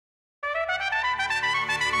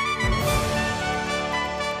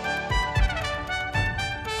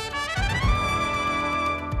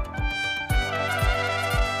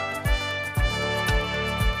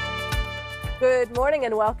morning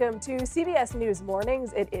and welcome to CBS News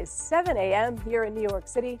Mornings. It is 7 a.m. here in New York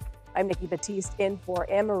City. I'm Nikki Batiste in for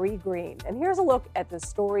Anne-Marie Green. And here's a look at the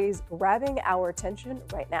stories grabbing our attention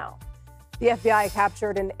right now. The FBI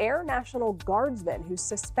captured an Air National Guardsman who's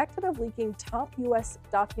suspected of leaking top U.S.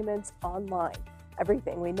 documents online.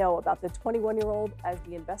 Everything we know about the 21-year-old as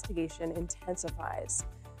the investigation intensifies.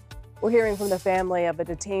 We're hearing from the family of a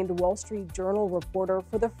detained Wall Street Journal reporter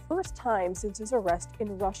for the first time since his arrest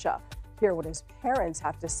in Russia. Hear what his parents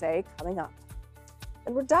have to say coming up.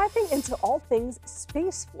 And we're diving into all things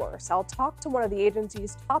Space Force. I'll talk to one of the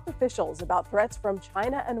agency's top officials about threats from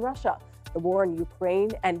China and Russia, the war in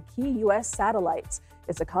Ukraine, and key U.S. satellites.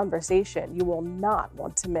 It's a conversation you will not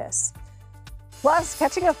want to miss. Plus,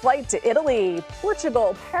 catching a flight to Italy,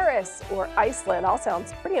 Portugal, Paris, or Iceland all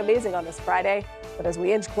sounds pretty amazing on this Friday. But as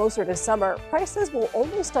we inch closer to summer, prices will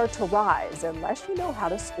only start to rise unless you know how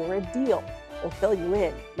to score a deal. We'll fill you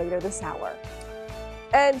in later this hour.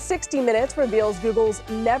 And 60 Minutes reveals Google's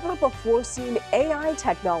never-before-seen AI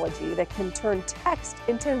technology that can turn text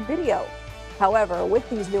into video. However, with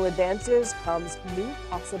these new advances comes new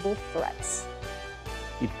possible threats.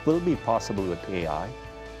 It will be possible with AI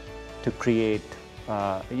to create,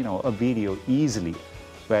 a video easily,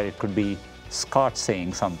 where it could be Scott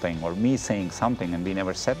saying something or me saying something, and we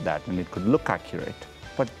never said that, and it could look accurate.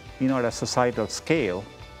 But at a societal scale,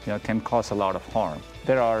 can cause a lot of harm.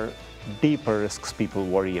 There are deeper risks people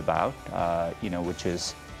worry about, which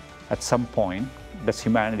is at some point, does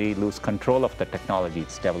humanity lose control of the technology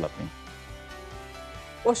it's developing?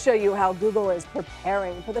 We'll show you how Google is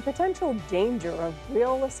preparing for the potential danger of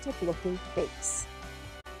realistic-looking fakes.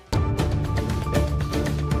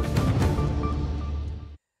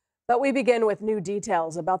 But we begin with new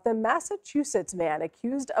details about the Massachusetts man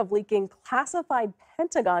accused of leaking classified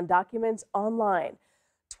Pentagon documents online.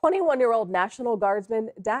 21-year-old National Guardsman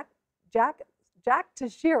Jack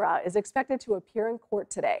Teixeira is expected to appear in court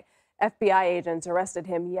today. FBI agents arrested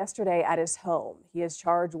him yesterday at his home. He is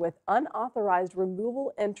charged with unauthorized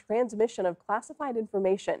removal and transmission of classified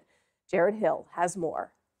information. Jared Hill has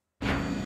more.